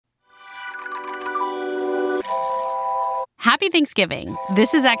Happy Thanksgiving.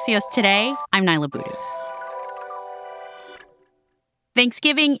 This is Axios Today. I'm Nyla Boodoo.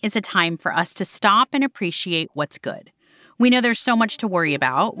 Thanksgiving is a time for us to stop and appreciate what's good. We know there's so much to worry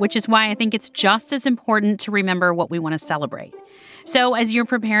about, which is why I think it's just as important to remember what we want to celebrate. So as you're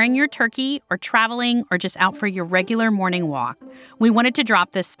preparing your turkey or traveling or just out for your regular morning walk, we wanted to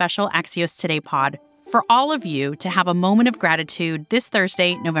drop this special Axios Today pod for all of you to have a moment of gratitude this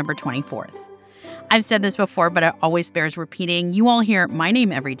Thursday, November 24th. I've said this before, but it always bears repeating. You all hear my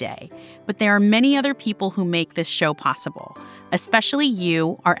name every day, but there are many other people who make this show possible, especially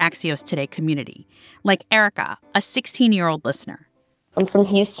you, our Axios Today community, like Erica, a 16-year-old listener. I'm from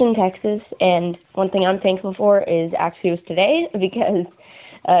Houston, Texas, and one thing I'm thankful for is Axios Today because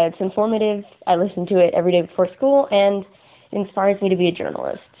it's informative. I listen to it every day before school, and it inspires me to be a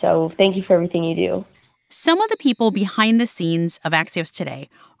journalist. So thank you for everything you do. Some of the people behind the scenes of Axios Today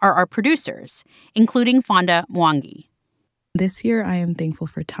are our producers, including Fonda Mwangi. This year, I am thankful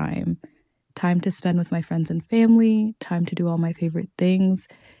for time to spend with my friends and family, time to do all my favorite things,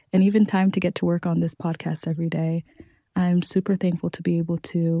 and even time to get to work on this podcast every day. I'm super thankful to be able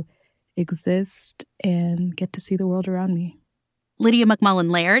to exist and get to see the world around me. Lydia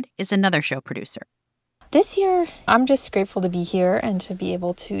McMullen-Laird is another show producer. This year, I'm just grateful to be here and to be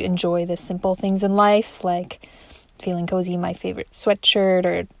able to enjoy the simple things in life, like feeling cozy in my favorite sweatshirt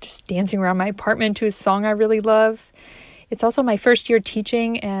or just dancing around my apartment to a song I really love. It's also my first year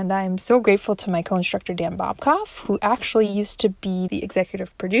teaching, and I'm so grateful to my co-instructor, Dan Bobkoff, who actually used to be the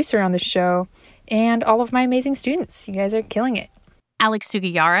executive producer on the show, and all of my amazing students. You guys are killing it. Alex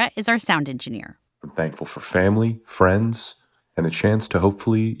Sugiyara is our sound engineer. I'm thankful for family, friends, and the chance to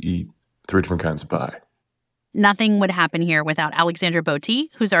hopefully eat 3 different kinds of pie. Nothing would happen here without Alexandra Botti,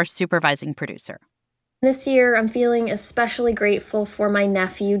 who's our supervising producer. This year, I'm feeling especially grateful for my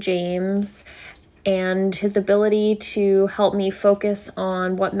nephew, James, and his ability to help me focus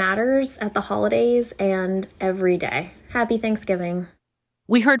on what matters at the holidays and every day. Happy Thanksgiving.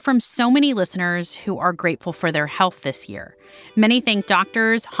 We heard from so many listeners who are grateful for their health this year. Many thank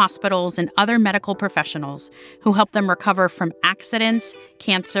doctors, hospitals, and other medical professionals who help them recover from accidents,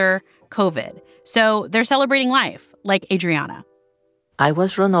 cancer, COVID. So they're celebrating life, like Adriana. I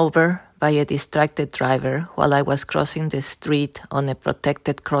was run over by a distracted driver while I was crossing the street on a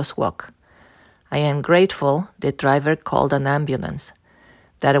protected crosswalk. I am grateful the driver called an ambulance,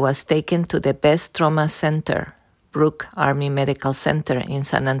 that I was taken to the best trauma center, Brooke Army Medical Center in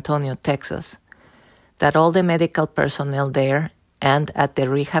San Antonio, Texas, that all the medical personnel there and at the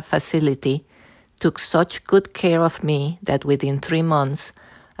rehab facility took such good care of me that within 3 months,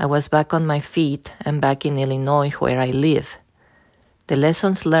 I was back on my feet and back in Illinois where I live. The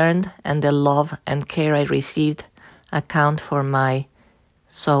lessons learned and the love and care I received account for my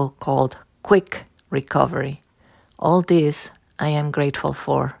so-called quick recovery. All this I am grateful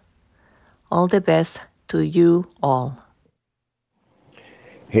for. All the best to you all.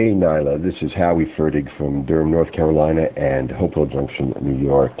 Hey, Nyla, this is Howie Fertig from Durham, North Carolina and Hopewell Junction, New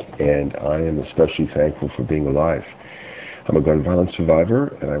York, and I am especially thankful for being alive. I'm a gun violence survivor,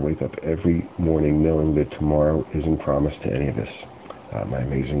 and I wake up every morning knowing that tomorrow isn't promised to any of us. My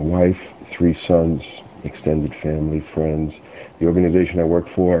amazing wife, 3 sons, extended family, friends, the organization I work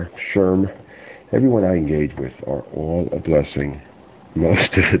for, SHRM, everyone I engage with are all a blessing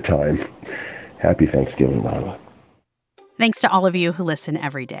most of the time. Happy Thanksgiving, Nyla. Thanks to all of you who listen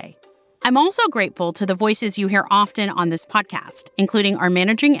every day. I'm also grateful to the voices you hear often on this podcast, including our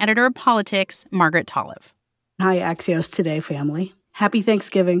managing editor of politics, Margaret Tolive. Hi, Axios Today family. Happy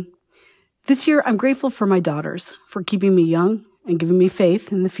Thanksgiving. This year, I'm grateful for my daughters, for keeping me young and giving me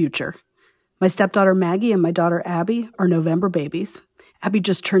faith in the future. My stepdaughter Maggie and my daughter Abby are November babies. Abby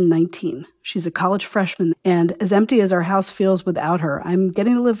just turned 19. She's a college freshman, and as empty as our house feels without her, I'm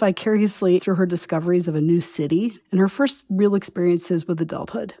getting to live vicariously through her discoveries of a new city and her first real experiences with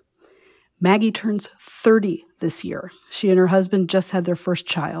adulthood. Maggie turns 30 this year. She and her husband just had their first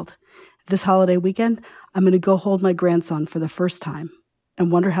child. This holiday weekend, I'm going to go hold my grandson for the first time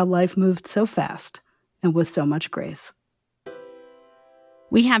and wonder how life moved so fast and with so much grace.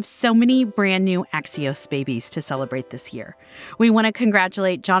 We have so many brand new Axios babies to celebrate this year. We want to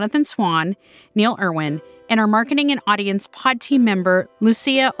congratulate Jonathan Swan, Neil Irwin, and our marketing and audience pod team member,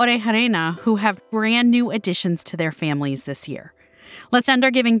 Lucia Orejarena, who have brand new additions to their families this year. Let's end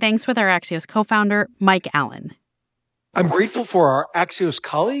our giving thanks with our Axios co-founder, Mike Allen. I'm grateful for our Axios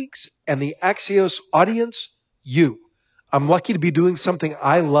colleagues and the Axios audience, you. I'm lucky to be doing something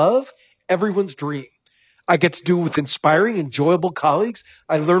I love, everyone's dream. I get to do it with inspiring, enjoyable colleagues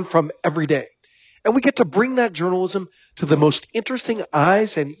I learn from every day. And we get to bring that journalism to the most interesting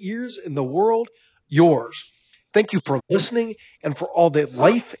eyes and ears in the world, yours. Thank you for listening and for all the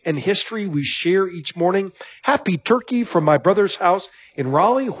life and history we share each morning. Happy turkey from my brother's house in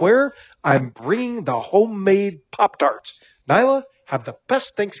Raleigh, where I'm bringing the homemade Pop-Tarts. Nyla, have the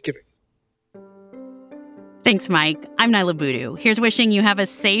best Thanksgiving. Thanks, Mike. I'm Nyla Boodoo. Here's wishing you have a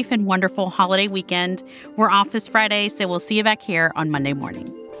safe and wonderful holiday weekend. We're off this Friday, so we'll see you back here on Monday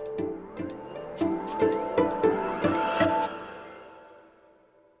morning.